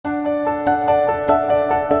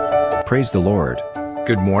Praise the Lord.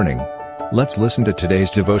 Good morning. Let's listen to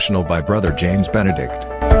today's devotional by Brother James Benedict.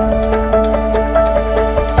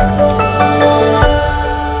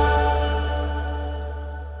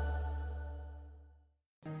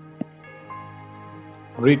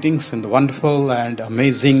 Greetings in the wonderful and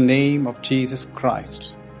amazing name of Jesus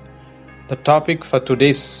Christ. The topic for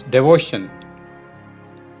today's devotion: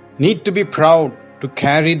 need to be proud to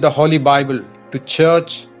carry the Holy Bible to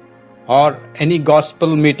church or any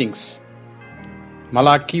gospel meetings.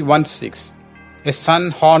 Malachi 1:6. A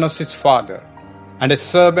son honors his father, and a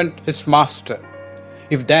servant his master.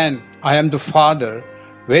 If then I am the father,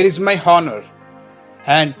 where is my honor?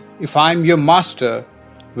 And if I am your master,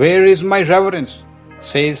 where is my reverence?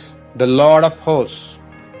 Says the Lord of hosts.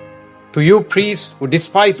 To you priests who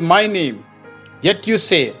despise my name, yet you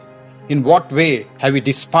say, in what way have we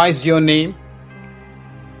despised your name?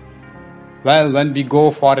 Well, when we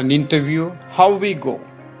go for an interview, how we go?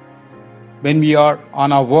 When we are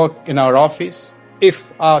on our work in our office, if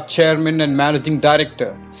our chairman and managing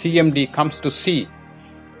director, CMD, comes to see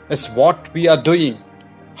us what we are doing,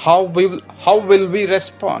 how will we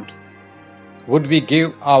respond? Would we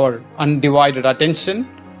give our undivided attention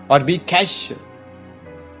or be casual?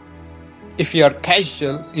 If we are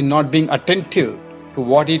casual in not being attentive to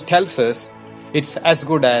what he tells us, it's as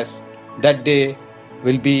good as that day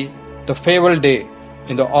will be the farewell day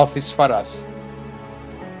in the office for us.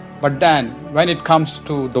 But then, when it comes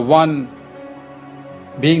to the one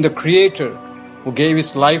being the Creator who gave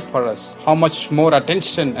his life for us, how much more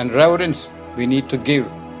attention and reverence we need to give.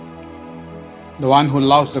 The one who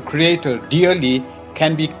loves the Creator dearly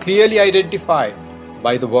can be clearly identified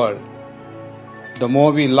by the world. The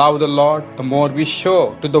more we love the Lord, the more we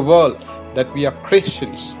show to the world that we are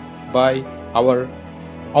Christians by our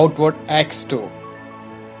outward acts too.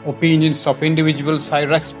 Opinions of individuals I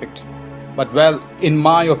respect, but well, in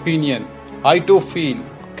my opinion, I too feel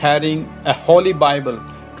carrying a Holy Bible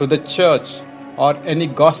to the church or any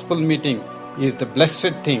gospel meeting is the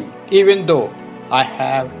blessed thing, even though I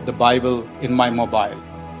have the Bible in my mobile.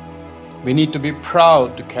 We need to be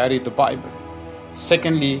proud to carry the Bible.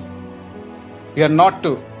 Secondly, we are not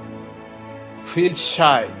to feel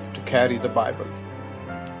shy to carry the Bible.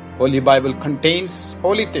 Holy Bible contains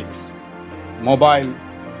holy things. Mobile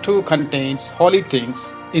too contains holy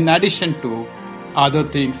things in addition to other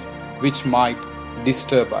things which might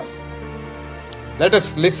disturb us. Let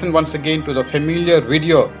us listen once again to the familiar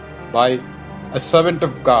video by a servant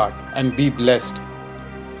of God and be blessed.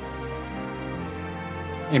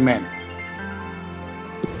 Amen.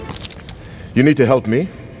 You need to help me.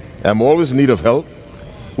 I'm always in need of help.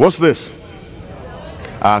 What's this?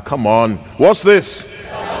 Come on. What's this?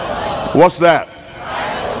 What's that?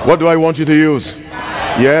 What do I want you to use?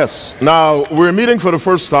 Yes. Now, we're meeting for the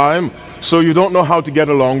first time, so you don't know how to get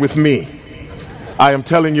along with me. I am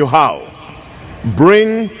telling you how.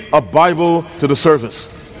 Bring a Bible to the service.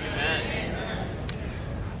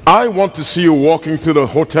 I want to see you walking to the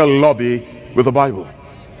hotel lobby with a Bible.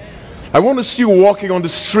 I want to see you walking on the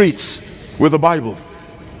streets with a Bible.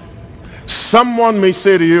 Someone may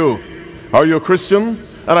say to you, are you a Christian?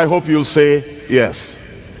 And I hope you'll say yes.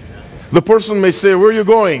 The person may say, where are you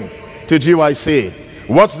going? To GYC.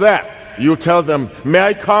 What's that? You tell them, may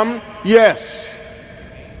I come? Yes.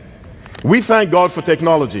 We thank God for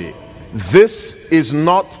technology. This is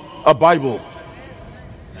not a Bible.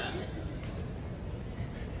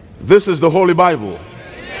 This is the Holy Bible.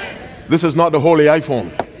 This is not the Holy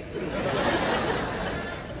iPhone.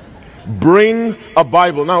 Bring a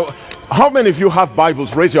Bible. Now, how many of you have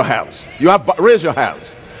Bibles? Raise your hands. Raise your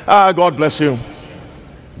hands. God bless you.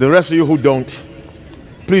 The rest of you who don't,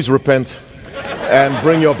 please repent and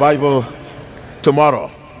bring your Bible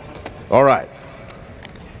tomorrow. All right.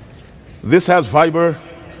 This has Viber,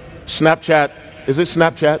 Snapchat. Is it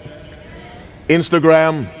Snapchat?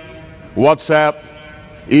 Instagram, WhatsApp,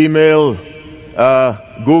 email,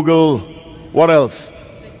 Google. What else?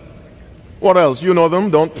 What else? You know them.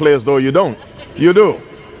 Don't play as though you don't. You do.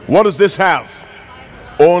 What does this have?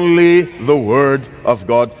 Only the Word of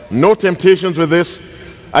God. No temptations with this.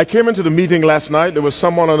 I came into the meeting last night. There was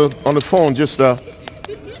someone on the phone just,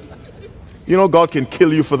 you know, God can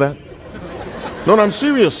kill you for that. No, I'm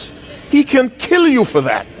serious. He can kill you for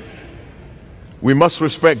that. We must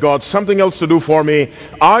respect God. Something else to do for me.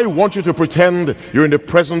 I want you to pretend you're in the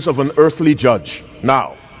presence of an earthly judge.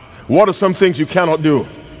 Now, what are some things you cannot do?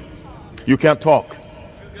 You can't talk.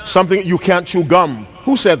 Something you can't chew gum.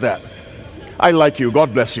 Who said that? I like you.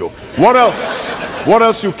 God bless you. What else? What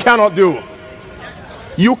else you cannot do?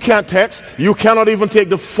 You can't text. You cannot even take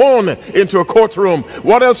the phone into a courtroom.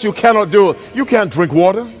 What else you cannot do? You can't drink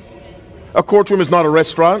water. A courtroom is not a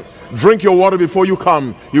restaurant. drink your water before you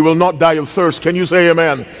come. You will not die of thirst. Can you say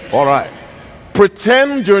amen? All right.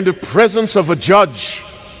 Pretend you're in the presence of a judge.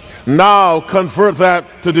 Now convert that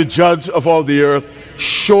to the judge of all the earth.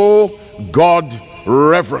 Show God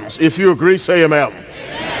reverence. If you agree, say amen.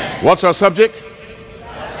 Amen. What's our subject?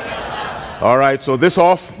 All right, so this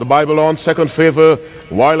off, the Bible on, second favor.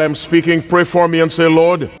 While I'm speaking, pray for me and say,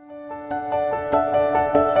 Lord.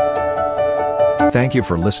 Thank you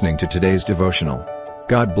for listening to today's devotional.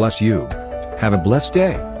 God bless you. Have a blessed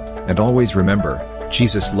day. And always remember,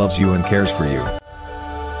 Jesus loves you and cares for you.